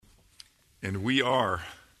and we are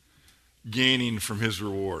gaining from his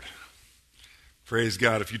reward. Praise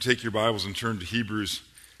God. If you take your Bibles and turn to Hebrews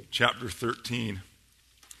chapter 13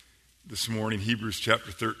 this morning, Hebrews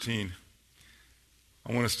chapter 13,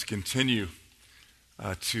 I want us to continue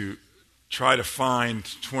to try to find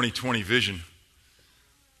 2020 vision.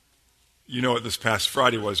 You know what this past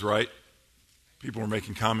Friday was, right? People were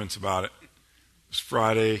making comments about it. It was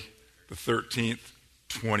Friday the 13th,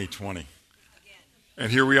 2020.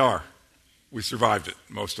 And here we are. We survived it,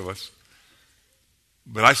 most of us.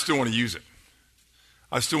 But I still want to use it.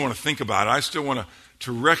 I still want to think about it. I still want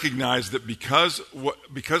to recognize that because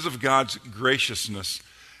of God's graciousness,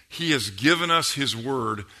 he has given us his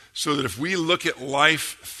word so that if we look at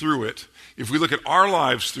life through it, if we look at our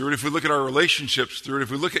lives through it, if we look at our relationships through it,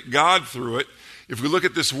 if we look at God through it, if we look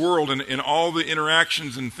at this world and all the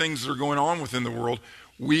interactions and things that are going on within the world,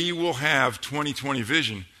 we will have 2020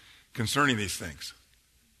 vision concerning these things.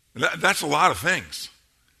 That's a lot of things.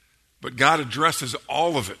 But God addresses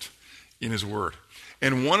all of it in his word.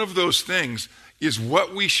 And one of those things is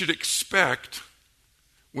what we should expect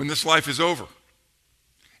when this life is over.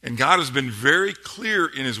 And God has been very clear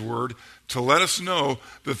in his word to let us know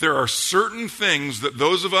that there are certain things that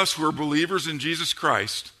those of us who are believers in Jesus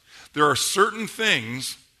Christ, there are certain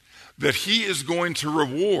things that he is going to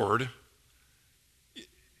reward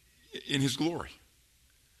in his glory.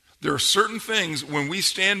 There are certain things when we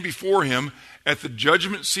stand before him at the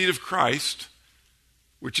judgment seat of Christ,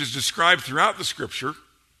 which is described throughout the scripture,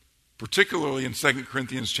 particularly in 2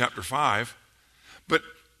 Corinthians chapter 5. But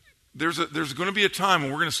there's going to be a time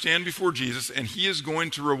when we're going to stand before Jesus and he is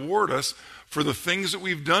going to reward us for the things that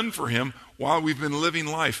we've done for him while we've been living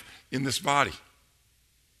life in this body.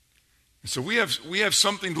 And so we have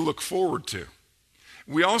something to look forward to.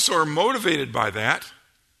 We also are motivated by that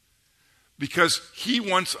because he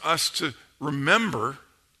wants us to remember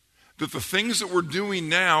that the things that we're doing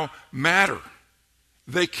now matter.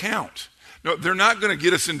 They count. No, they're not going to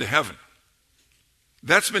get us into heaven.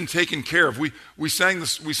 That's been taken care of. We sang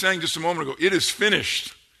just a moment ago, it is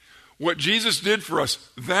finished. What Jesus did for us,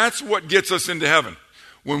 that's what gets us into heaven.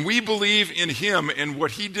 When we believe in him and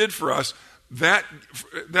what he did for us,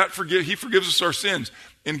 he forgives us our sins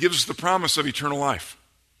and gives us the promise of eternal life.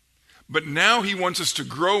 But now he wants us to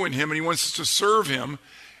grow in him and he wants us to serve him.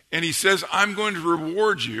 And he says, I'm going to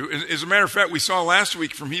reward you. As a matter of fact, we saw last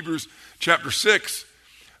week from Hebrews chapter 6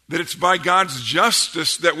 that it's by God's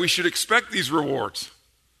justice that we should expect these rewards.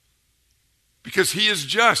 Because he is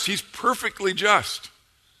just. He's perfectly just.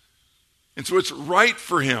 And so it's right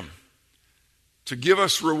for him to give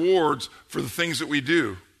us rewards for the things that we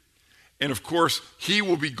do. And of course, he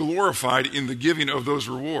will be glorified in the giving of those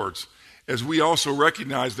rewards, as we also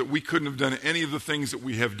recognize that we couldn't have done any of the things that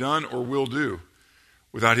we have done or will do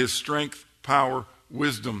without his strength, power,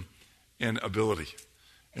 wisdom, and ability.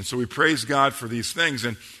 And so we praise God for these things.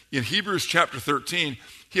 And in Hebrews chapter 13,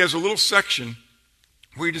 he has a little section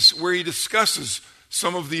where he discusses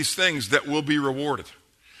some of these things that will be rewarded.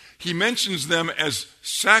 He mentions them as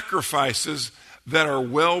sacrifices that are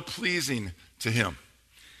well-pleasing to him.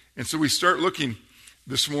 And so we start looking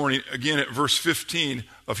this morning again at verse 15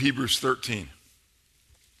 of Hebrews 13.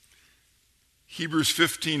 Hebrews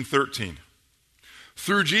 15:13.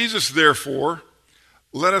 Through Jesus, therefore,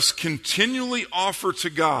 let us continually offer to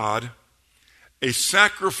God a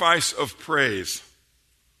sacrifice of praise,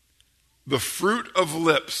 the fruit of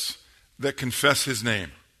lips that confess his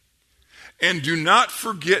name. And do not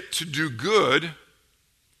forget to do good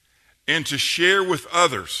and to share with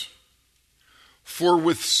others. For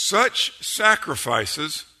with such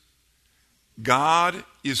sacrifices, God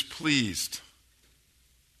is pleased.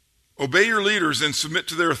 Obey your leaders and submit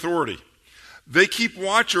to their authority. They keep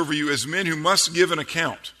watch over you as men who must give an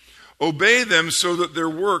account. Obey them so that their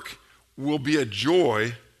work will be a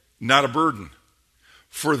joy, not a burden.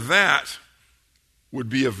 For that would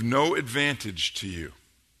be of no advantage to you.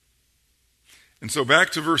 And so back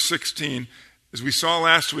to verse 16, as we saw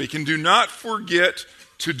last week, and do not forget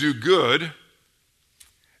to do good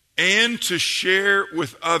and to share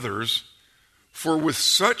with others, for with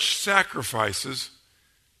such sacrifices,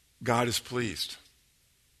 God is pleased.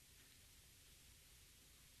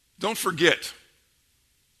 Don't forget.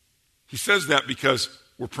 He says that because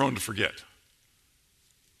we're prone to forget.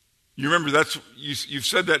 You remember you've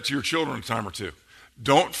said that to your children a time or two.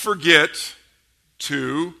 Don't forget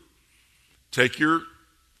to take your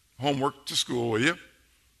homework to school, will you?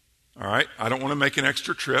 All right, I don't want to make an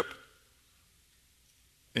extra trip.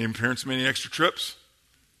 Any parents make any extra trips?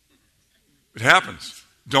 It happens.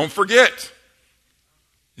 Don't forget.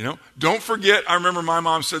 Don't forget. I remember my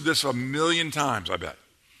mom said this 1,000,000 times, I bet.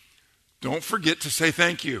 Don't forget to say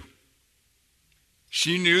thank you.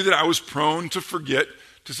 She knew that I was prone to forget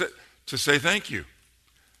to say thank you.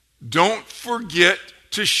 Don't forget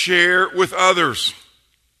to share with others.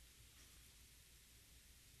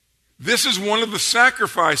 This is one of the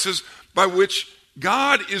sacrifices by which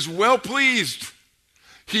God is well pleased.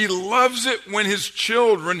 He loves it when his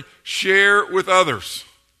children share with others.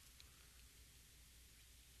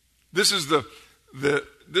 This is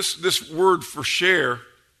this word for share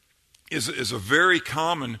is a very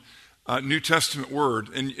common New Testament word,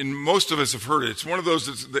 and most of us have heard it. It's one of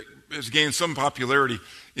those that has gained some popularity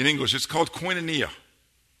in English. It's called koinonia.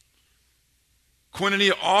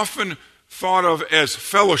 Koinonia, often thought of as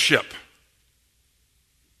fellowship.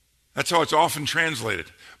 That's how it's often translated.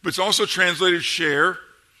 But it's also translated share,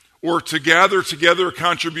 or to gather together a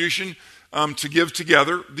contribution, to give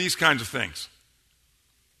together, these kinds of things.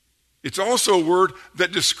 It's also a word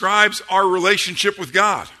that describes our relationship with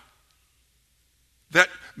God. That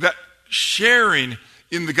sharing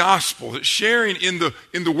in the gospel, that sharing in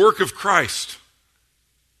the work of Christ.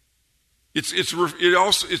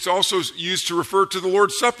 It's also used to refer to the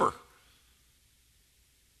Lord's Supper.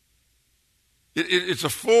 It's a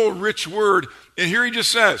full, rich word. And here he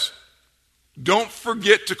just says, don't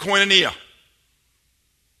forget to koinonia.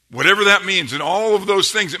 Whatever that means, and all of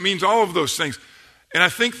those things, it means all of those things. And I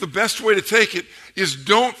think the best way to take it is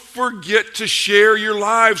don't forget to share your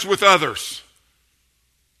lives with others.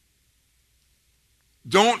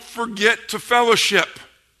 Don't forget to fellowship.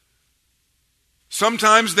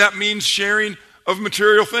 Sometimes that means sharing of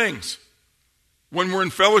material things. When we're in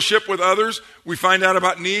fellowship with others, we find out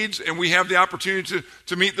about needs and we have the opportunity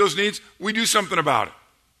to meet those needs. We do something about it.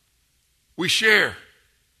 We share.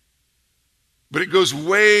 But it goes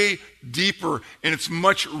way deeper and it's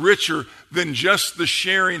much richer than just the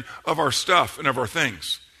sharing of our stuff and of our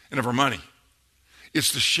things and of our money.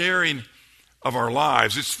 It's the sharing of our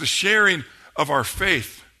lives. It's the sharing of our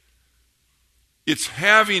faith. It's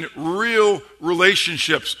having real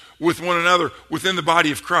relationships with one another within the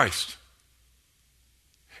body of Christ.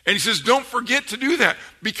 And he says, don't forget to do that,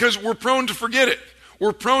 because we're prone to forget it.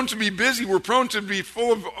 We're prone to be busy. We're prone to be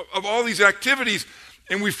full of all these activities,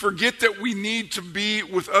 and we forget that we need to be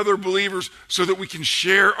with other believers so that we can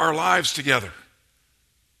share our lives together.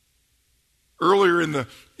 Earlier in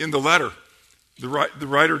the letter, the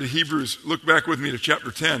writer to Hebrews, look back with me to chapter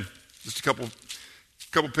 10, just a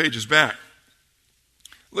couple pages back.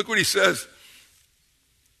 Look what he says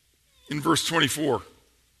in verse 24.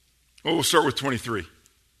 Well, we'll start with 23.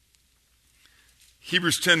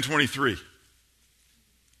 Hebrews 10:23.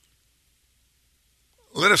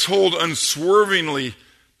 Let us hold unswervingly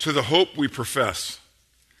to the hope we profess,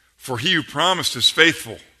 for he who promised is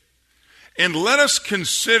faithful. And let us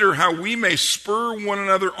consider how we may spur one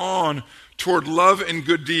another on toward love and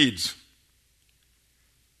good deeds.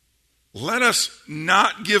 Let us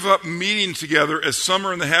not give up meeting together as some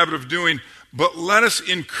are in the habit of doing, but let us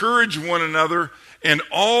encourage one another, and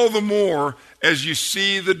all the more as you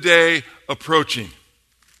see the day approaching.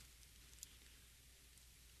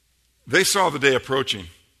 They saw the day approaching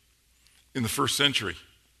in the first century.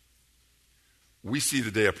 We see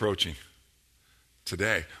the day approaching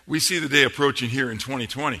today. We see the day approaching here in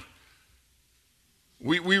 2020.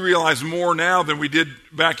 We realize more now than we did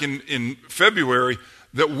back in February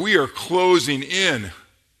that we are closing in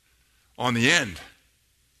on the end.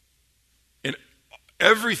 And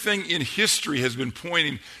everything in history has been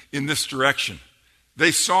pointing in this direction.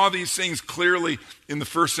 They saw these things clearly in the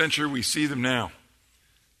first century. We see them now.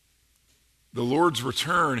 The Lord's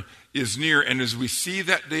return is near, and as we see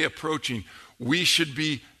that day approaching, we should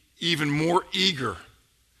be even more eager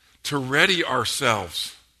to ready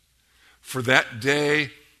ourselves for that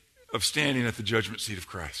day of standing at the judgment seat of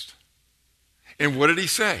Christ. And what did he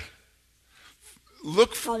say?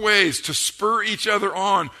 Look for ways to spur each other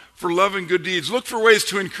on for love and good deeds. Look for ways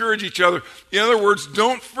to encourage each other. In other words,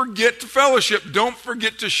 don't forget to fellowship. Don't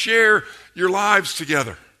forget to share your lives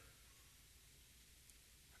together.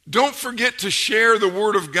 Don't forget to share the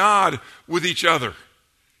Word of God with each other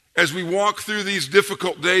as we walk through these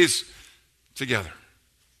difficult days together.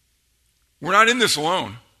 We're not in this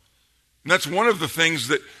alone. And that's one of the things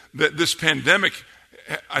that this pandemic,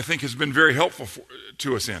 I think, has been very helpful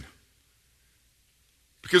to us in.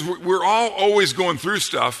 Because we're all always going through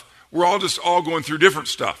stuff. We're all going through different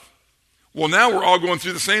stuff. Well, now we're all going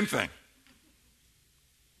through the same thing.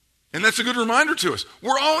 And that's a good reminder to us.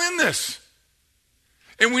 We're all in this.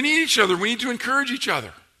 And we need each other. We need to encourage each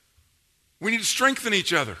other. We need to strengthen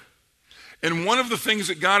each other. And one of the things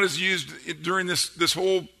that God has used during this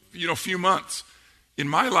whole few months in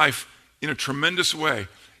my life in a tremendous way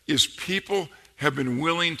is people have been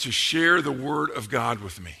willing to share the Word of God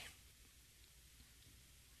with me.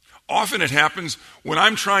 Often it happens when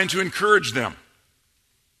I'm trying to encourage them.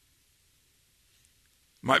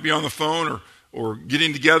 Might be on the phone or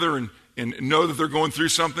getting together and know that they're going through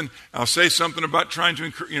something. I'll say something about trying to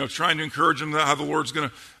encourage them, how the Lord's going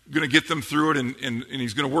to get them through it, and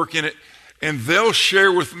He's going to work in it. And they'll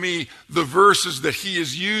share with me the verses that He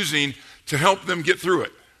is using to help them get through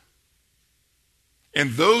it.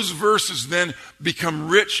 And those verses then become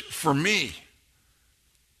rich for me.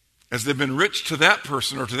 As they've been rich to that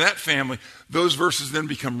person or to that family, those verses then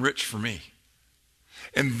become rich for me.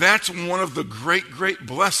 And that's one of the great, great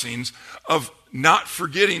blessings of not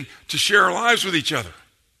forgetting to share our lives with each other.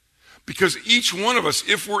 Because each one of us,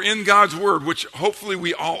 if we're in God's Word, which hopefully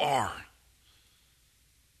we all are,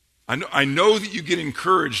 I know that you get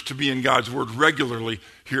encouraged to be in God's Word regularly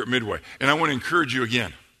here at Midway. And I want to encourage you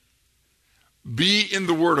again. Be in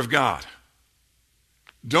the Word of God.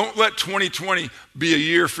 Don't let 2020 be a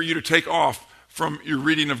year for you to take off from your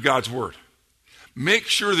reading of God's Word. Make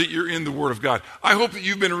sure that you're in the Word of God. I hope that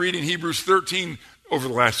you've been reading Hebrews 13 over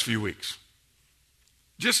the last few weeks.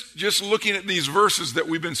 Just looking at these verses that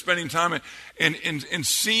we've been spending time in and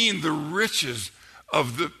seeing the riches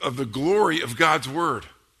of the glory of God's Word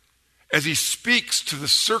as He speaks to the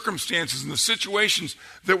circumstances and the situations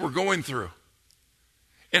that we're going through.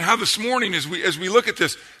 And how this morning, as we look at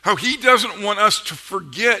this, how He doesn't want us to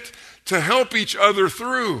forget to help each other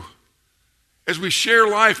through. As we share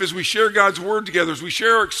life, as we share God's Word together, as we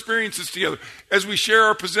share our experiences together, as we share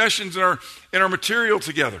our possessions and our material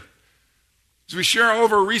together, as we share all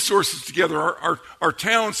of our resources together, our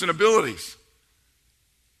talents and abilities.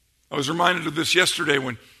 I was reminded of this yesterday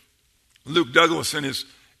when Luke Douglas and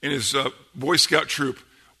his Boy Scout troop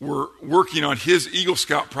were working on his Eagle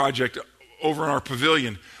Scout project over in our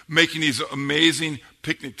pavilion, making these amazing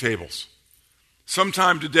picnic tables.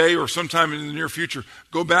 Sometime today or sometime in the near future,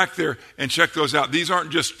 go back there and check those out. These aren't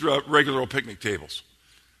just regular old picnic tables.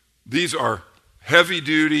 These are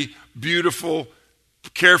heavy-duty, beautiful,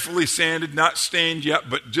 carefully sanded, not stained yet,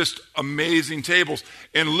 but just amazing tables.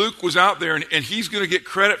 And Luke was out there, and he's going to get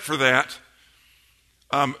credit for that,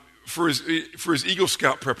 for his Eagle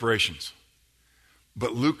Scout preparations.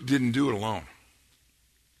 But Luke didn't do it alone.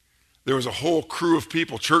 There was a whole crew of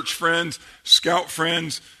people, church friends, scout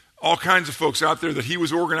friends, all kinds of folks out there that he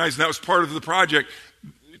was organizing. That was part of the project,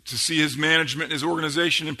 to see his management and his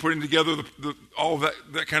organization and putting together all of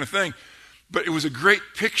that kind of thing. But it was a great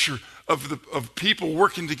picture of people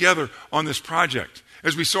working together on this project.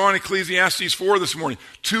 As we saw in Ecclesiastes 4 this morning,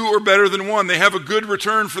 2 are better than 1. They have a good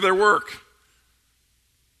return for their work.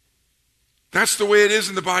 That's the way it is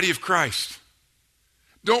in the body of Christ.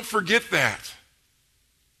 Don't forget that.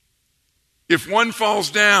 If one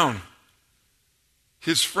falls down,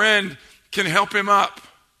 his friend can help him up.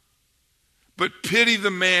 But pity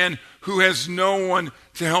the man who has no one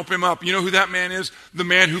to help him up. You know who that man is? The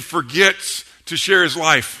man who forgets to share his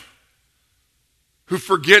life. Who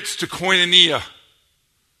forgets to koinonia.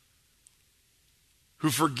 Who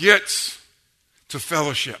forgets to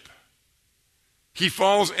fellowship. He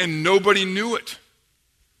falls and nobody knew it.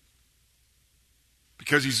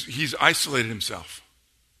 Because he's isolated himself.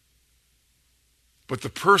 But the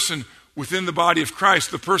person within the body of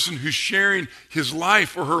Christ, the person who's sharing his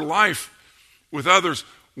life or her life with others,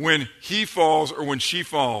 when he falls or when she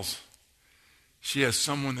falls, she has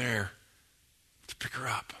someone there to pick her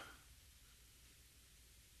up.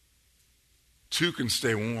 2 can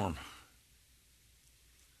stay warm.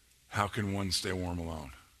 How can one stay warm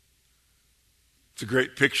alone? It's a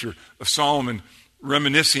great picture of Solomon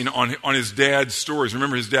reminiscing on his dad's stories.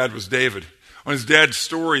 Remember, his dad was David. On his dad's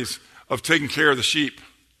stories of taking care of the sheep.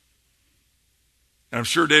 And I'm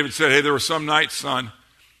sure David said, hey, there were some nights, son,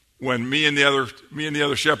 when me and the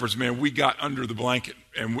other shepherds, man, we got under the blanket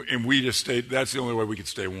and we just stayed. That's the only way we could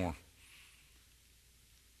stay warm.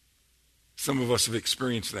 Some of us have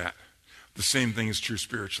experienced that. The same thing is true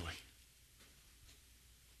spiritually.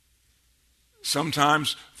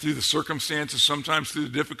 Sometimes through the circumstances, sometimes through the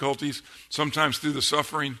difficulties, sometimes through the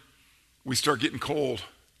suffering, we start getting cold.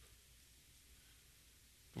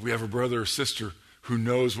 But we have a brother or sister who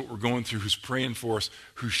knows what we're going through, who's praying for us,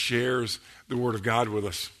 who shares the Word of God with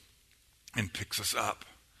us and picks us up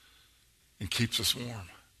and keeps us warm.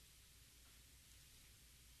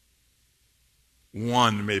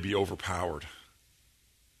 One may be overpowered,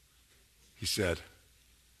 he said,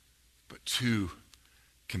 but 2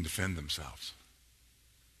 can defend themselves.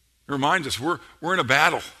 It reminds us we're in a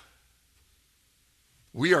battle.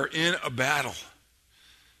 We are in a battle.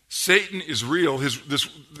 Satan is real.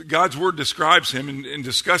 God's Word describes him and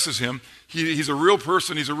discusses him. He's a real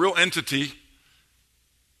person. He's a real entity.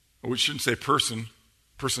 We shouldn't say person,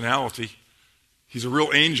 personality. He's a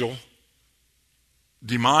real angel,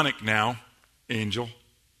 demonic now angel,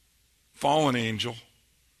 fallen angel.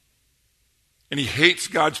 And he hates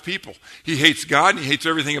God's people. He hates God and he hates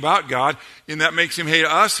everything about God. And that makes him hate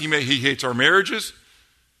us. He hates our marriages.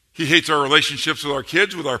 He hates our relationships with our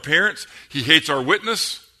kids, with our parents. He hates our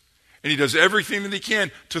witness. And he does everything that he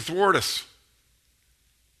can to thwart us.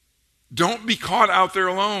 Don't be caught out there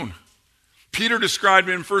alone. Peter described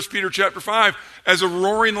it in 1 Peter chapter 5 as a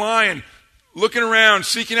roaring lion, looking around,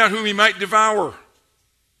 seeking out whom he might devour.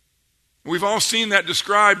 We've all seen that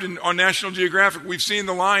described on National Geographic. We've seen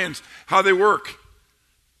the lions, how they work.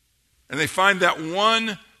 And they find that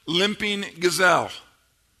one limping gazelle.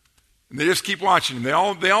 And they just keep watching him. They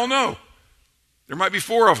all know. There might be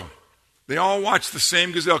 4 of them. They all watch the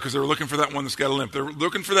same gazelle because they're looking for that one that's got a limp. They're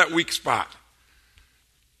looking for that weak spot.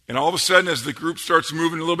 And all of a sudden, as the group starts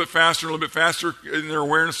moving a little bit faster in their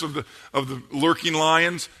awareness of the lurking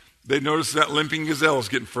lions, they notice that limping gazelle is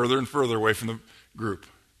getting further and further away from the group.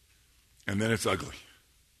 And then it's ugly.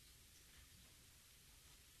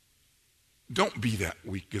 Don't be that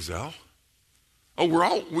weak gazelle.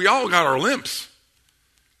 Oh, we all got our limps.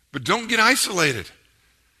 But don't get isolated.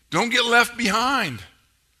 Don't get left behind.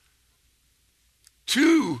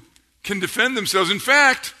 2 can defend themselves. In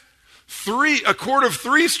fact, a cord of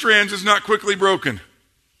 3 strands is not quickly broken.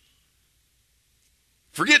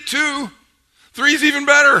 Forget 2. 3 is even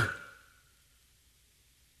better.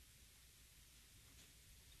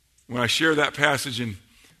 When I share that passage in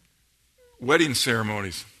wedding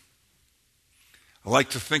ceremonies, I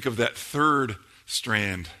like to think of that 3rd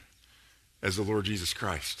strand as the Lord Jesus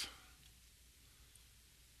Christ.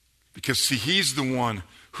 Because, see, he's the one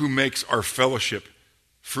who makes our fellowship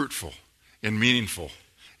fruitful and meaningful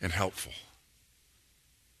and helpful.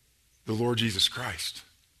 The Lord Jesus Christ.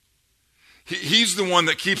 He's the one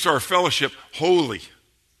that keeps our fellowship holy,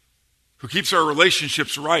 who keeps our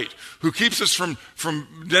relationships right, who keeps us from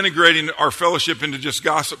denigrating our fellowship into just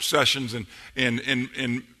gossip sessions and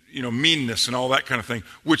meanness and all that kind of thing,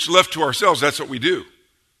 which left to ourselves, that's what we do.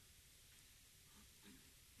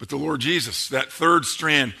 But the Lord Jesus, that 3rd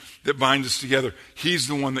strand that binds us together, he's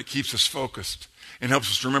the one that keeps us focused and helps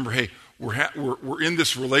us to remember, hey, we're in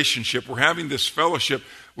this relationship, we're having this fellowship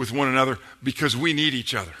with one another because we need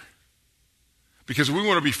each other. Because we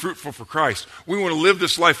want to be fruitful for Christ. We want to live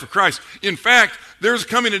this life for Christ. In fact, there's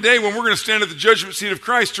coming a day when we're going to stand at the judgment seat of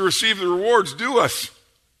Christ to receive the rewards due us.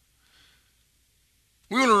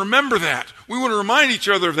 We want to remember that. We want to remind each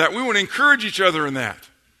other of that. We want to encourage each other in that.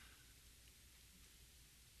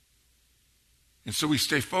 And so we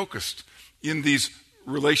stay focused in these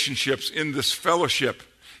relationships, in this fellowship,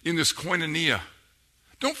 in this koinonia.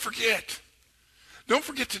 Don't forget. Don't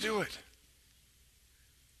forget to do it.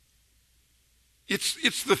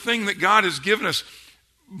 It's the thing that God has given us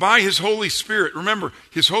by his Holy Spirit. Remember,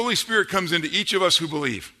 his Holy Spirit comes into each of us who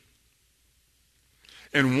believe.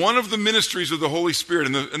 And one of the ministries of the Holy Spirit,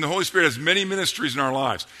 and the Holy Spirit has many ministries in our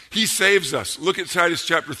lives. He saves us. Look at Titus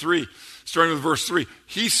chapter 3, starting with verse 3.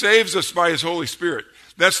 He saves us by his Holy Spirit.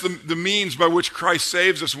 That's the means by which Christ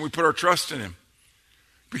saves us when we put our trust in him.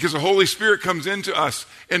 Because the Holy Spirit comes into us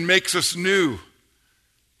and makes us new.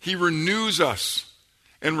 He renews us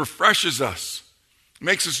and refreshes us.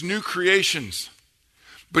 Makes us new creations.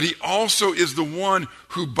 But he also is the one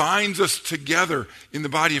who binds us together in the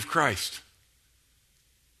body of Christ.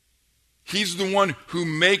 He's the one who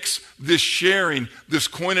makes this sharing, this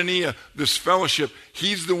koinonia, this fellowship,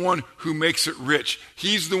 he's the one who makes it rich.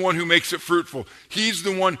 He's the one who makes it fruitful. He's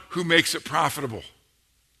the one who makes it profitable.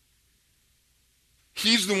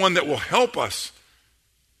 He's the one that will help us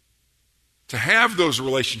to have those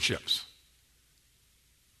relationships.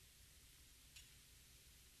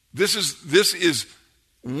 This is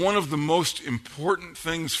one of the most important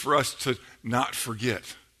things for us to not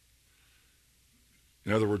forget.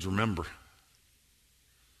 In other words, remember.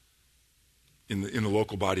 In the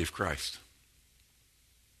local body of Christ.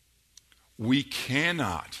 We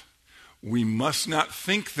must not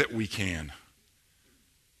think that we can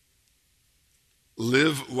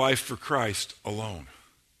live life for Christ alone.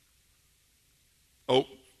 Oh,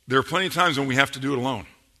 there are plenty of times when we have to do it alone.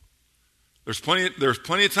 There's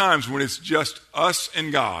plenty of times when it's just us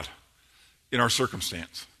and God in our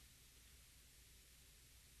circumstance.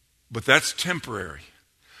 But that's temporary.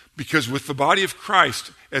 Because with the body of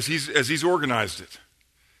Christ, as he's organized it,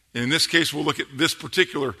 and in this case we'll look at this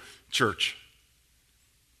particular church,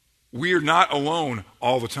 we are not alone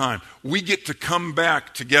all the time. We get to come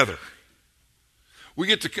back together.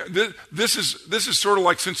 This is sort of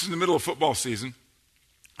like, since it's in the middle of football season,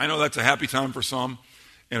 I know that's a happy time for some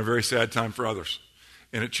and a very sad time for others.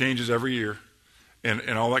 And it changes every year.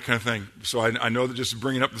 and all that kind of thing. So I know that just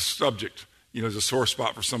bringing up the subject, is a sore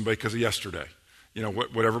spot for somebody because of yesterday.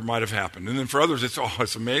 Whatever might have happened. And then for others,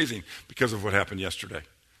 it's amazing because of what happened yesterday.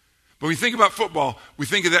 But when we think about football, we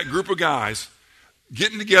think of that group of guys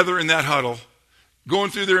getting together in that huddle,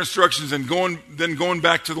 going through their instructions and going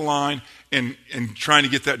back to the line and trying to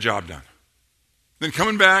get that job done. Then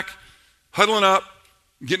coming back, huddling up,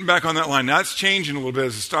 getting back on that line. Now, it's changing a little bit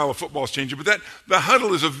as the style of football is changing, but the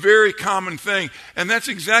huddle is a very common thing, and that's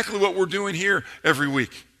exactly what we're doing here every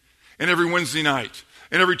week and every Wednesday night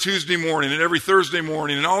and every Tuesday morning and every Thursday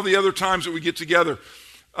morning and all the other times that we get together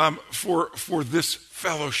for this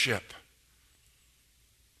fellowship.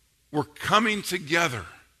 We're coming together,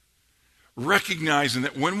 recognizing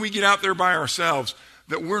that when we get out there by ourselves,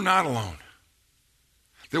 that we're not alone,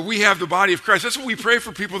 that we have the body of Christ. That's what we pray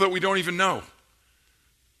for people that we don't even know.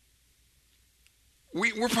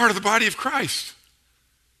 We're part of the body of Christ.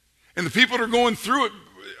 And the people that are going through it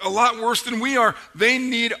a lot worse than we are, they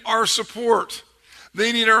need our support.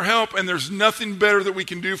 They need our help, and there's nothing better that we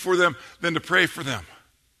can do for them than to pray for them.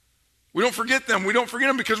 We don't forget them. We don't forget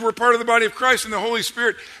them because we're part of the body of Christ, and the Holy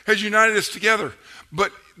Spirit has united us together.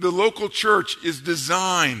 But the local church is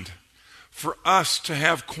designed for us to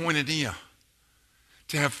have koinonia,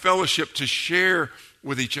 to have fellowship, to share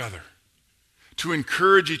with each other, to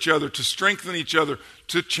encourage each other, to strengthen each other,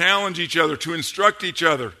 to challenge each other, to instruct each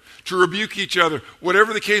other, to rebuke each other,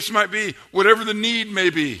 whatever the case might be, whatever the need may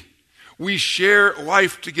be. We share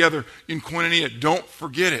life together in koinonia. Don't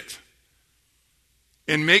forget it.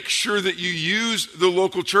 And make sure that you use the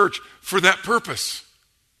local church for that purpose.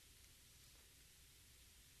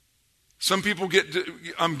 Some people get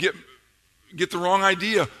the wrong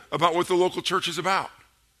idea about what the local church is about.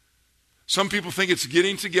 Some people think it's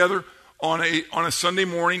getting together on a Sunday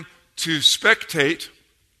morning to spectate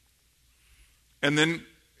and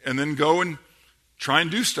then go and try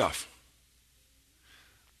and do stuff.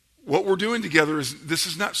 What we're doing together this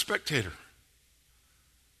is not spectator.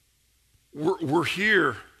 We're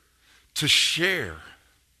here to share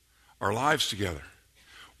our lives together.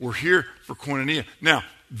 We're here for koinonia. Now,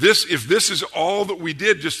 if this is all that we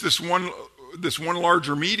did, just this one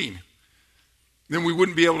larger meeting, then we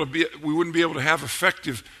wouldn't be able to have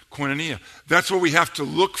effective koinonia. That's why we have to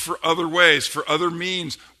look for other ways, for other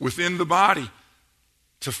means within the body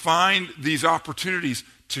to find these opportunities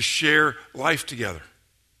to share life together.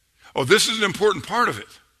 Oh, this is an important part of it.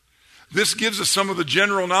 This gives us some of the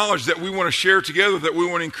general knowledge that we want to share together, that we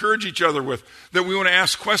want to encourage each other with, that we want to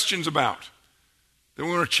ask questions about, that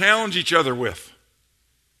we want to challenge each other with.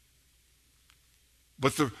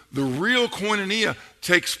 But the real koinonia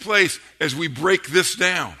takes place as we break this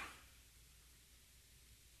down.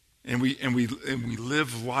 And we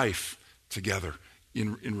live life together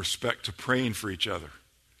in respect to praying for each other,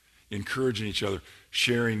 encouraging each other,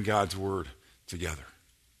 sharing God's word together.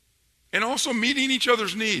 And also meeting each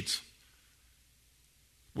other's needs,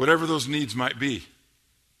 whatever those needs might be.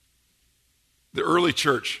 The early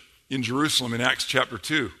church in Jerusalem in Acts chapter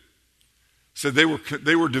 2 said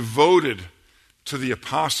they were devoted to the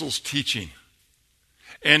apostles' teaching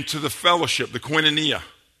and to the fellowship, the koinonia,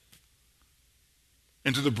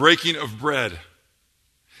 and to the breaking of bread.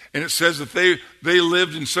 And it says that they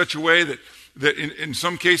lived in such a way that in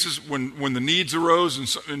some cases when the needs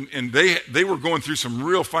arose and they were going through some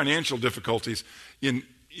real financial difficulties in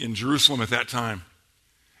Jerusalem at that time.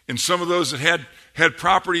 And some of those that had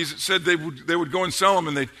properties, it said they would go and sell them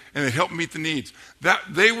and they'd help meet the needs. That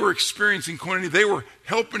they were experiencing koinonia. They were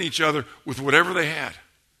helping each other with whatever they had.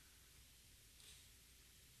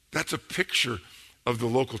 That's a picture of the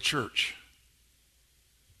local church.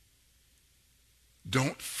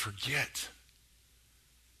 Don't forget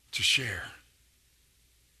to share.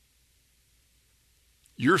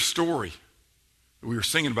 Your story that we were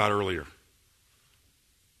singing about earlier.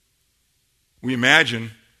 We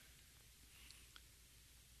imagine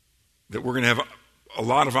that we're going to have a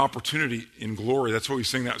lot of opportunity in glory. That's what we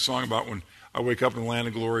sing that song about. When I wake up in the land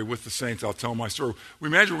of glory with the saints, I'll tell my story. We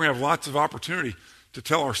imagine we're going to have lots of opportunity to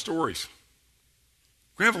tell our stories.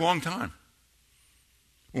 We're going to have a long time.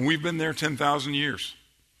 When we've been there 10,000 years,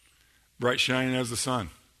 bright shining as the sun,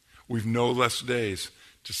 we've no less days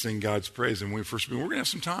to sing God's praise than when we first began. We're going to have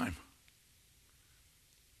some time.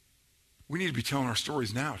 We need to be telling our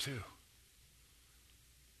stories now, too.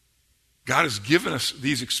 God has given us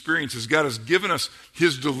these experiences. God has given us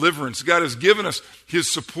His deliverance. God has given us His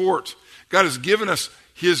support. God has given us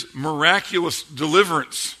His miraculous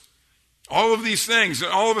deliverance. All of these things,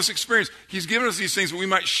 and all of us experience, He's given us these things that we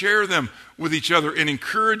might share them with each other and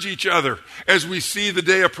encourage each other as we see the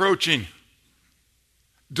day approaching.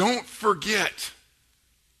 Don't forget.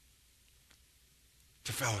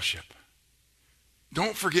 to fellowship.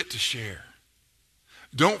 Don't forget to share.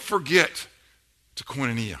 Don't forget to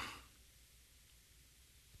koinonia.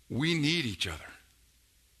 We need each other.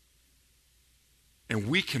 And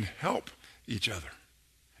we can help each other.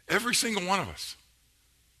 Every single one of us.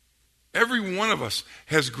 Every one of us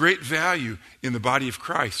has great value in the body of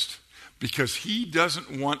Christ because he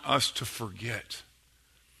doesn't want us to forget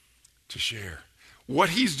to share. What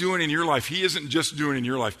he's doing in your life, he isn't just doing in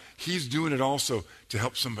your life. He's doing it also to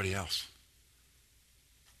help somebody else.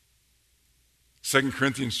 2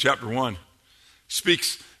 Corinthians chapter 1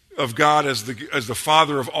 speaks of God as the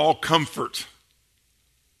Father of all comfort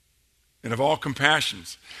and of all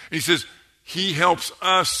compassions. And he says, he helps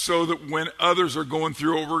us so that when others are going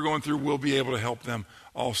through what we're going through, we'll be able to help them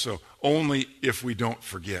also. Only if we don't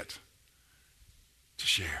forget to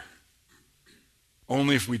share.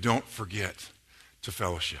 Only if we don't forget to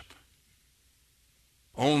fellowship.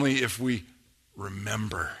 Only if we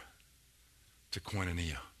remember to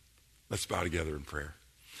koinonia. Let's bow together in prayer.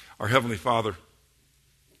 Our Heavenly Father,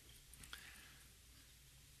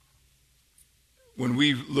 when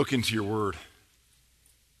we look into your word,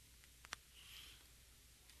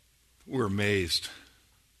 we're amazed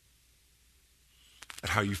at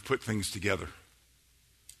how you've put things together.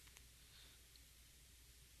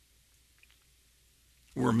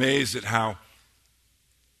 We're amazed at how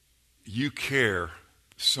you care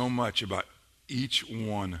so much about each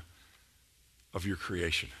one of your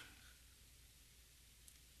creation.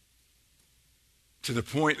 To the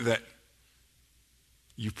point that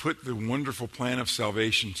you put the wonderful plan of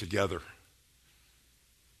salvation together.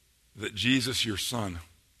 That Jesus, your Son,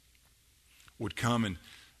 would come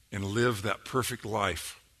and live that perfect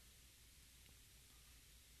life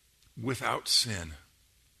without sin.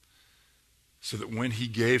 So that when he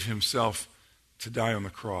gave himself to die on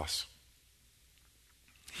the cross,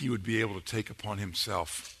 he would be able to take upon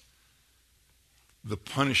himself the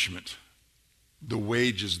punishment, the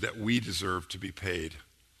wages that we deserve to be paid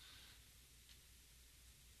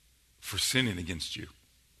for sinning against you.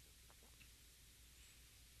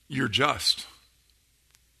 You're just.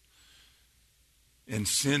 And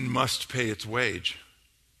sin must pay its wage,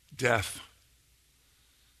 death.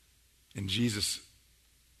 And Jesus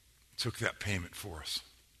took that payment for us.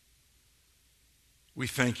 We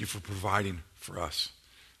thank you for providing for us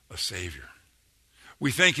a Savior.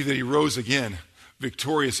 We thank you that he rose again,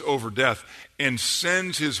 victorious over death, and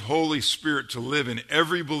sends his Holy Spirit to live in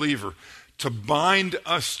every believer, to bind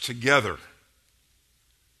us together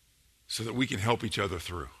so that we can help each other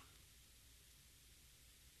through.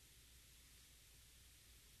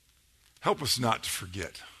 Help us not to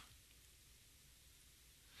forget.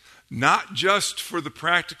 Not just for the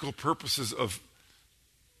practical purposes of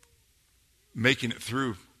making it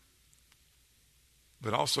through,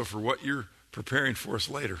 but also for what you're preparing for us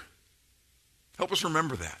later. Help us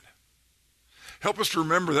remember that. Help us to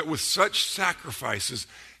remember that with such sacrifices,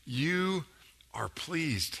 you are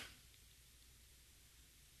pleased.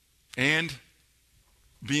 And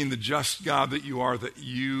being the just God that you are, that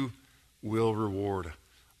you will reward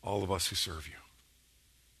all of us who serve you.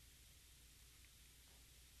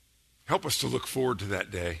 Help us to look forward to that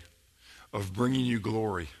day of bringing you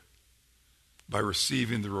glory by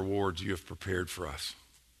receiving the rewards you have prepared for us.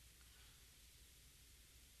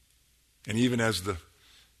 And even as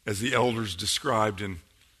the elders described in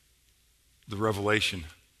the Revelation,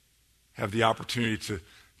 have the opportunity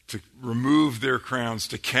to remove their crowns,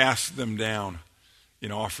 to cast them down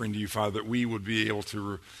in offering to you, Father, that we would be able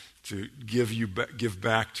to give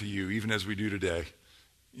back to you, even as we do today,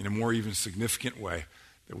 in a more even significant way,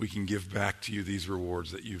 that we can give back to you these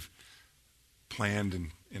rewards that you've planned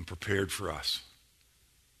and prepared for us.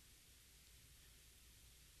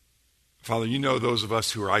 Father, you know those of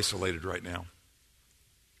us who are isolated right now,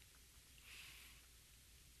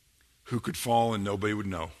 who could fall and nobody would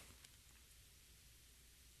know.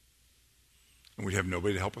 And we'd have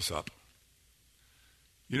nobody to help us up.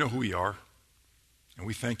 You know who we are, and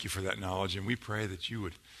we thank you for that knowledge, and we pray that you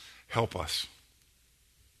would help us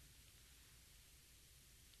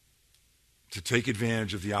to take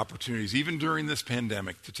advantage of the opportunities, even during this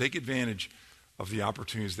pandemic, to take advantage of the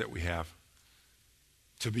opportunities that we have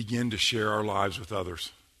to begin to share our lives with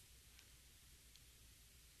others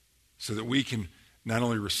so that we can not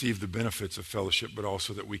only receive the benefits of fellowship, but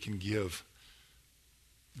also that we can give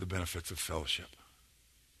the benefits of fellowship,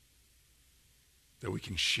 that we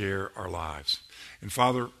can share our lives. And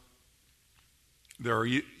Father, there are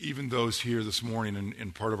even those here this morning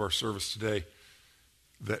in part of our service today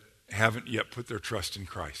that haven't yet put their trust in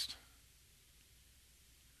Christ.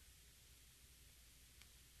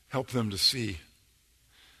 Help them to see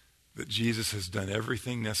that Jesus has done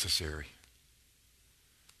everything necessary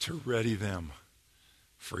to ready them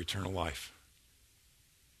for eternal life,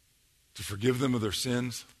 to forgive them of their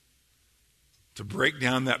sins, to break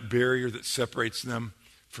down that barrier that separates them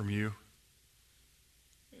from you,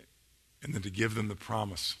 and then to give them the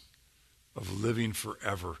promise of living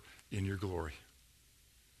forever in your glory.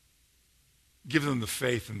 Give them the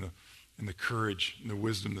faith and the courage and the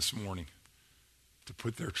wisdom this morning to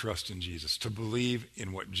put their trust in Jesus, to believe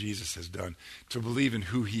in what Jesus has done, to believe in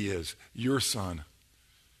who he is, your Son,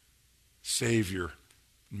 Savior,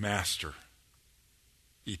 Master,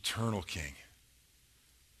 eternal King.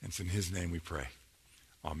 And it's in his name we pray.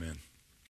 Amen.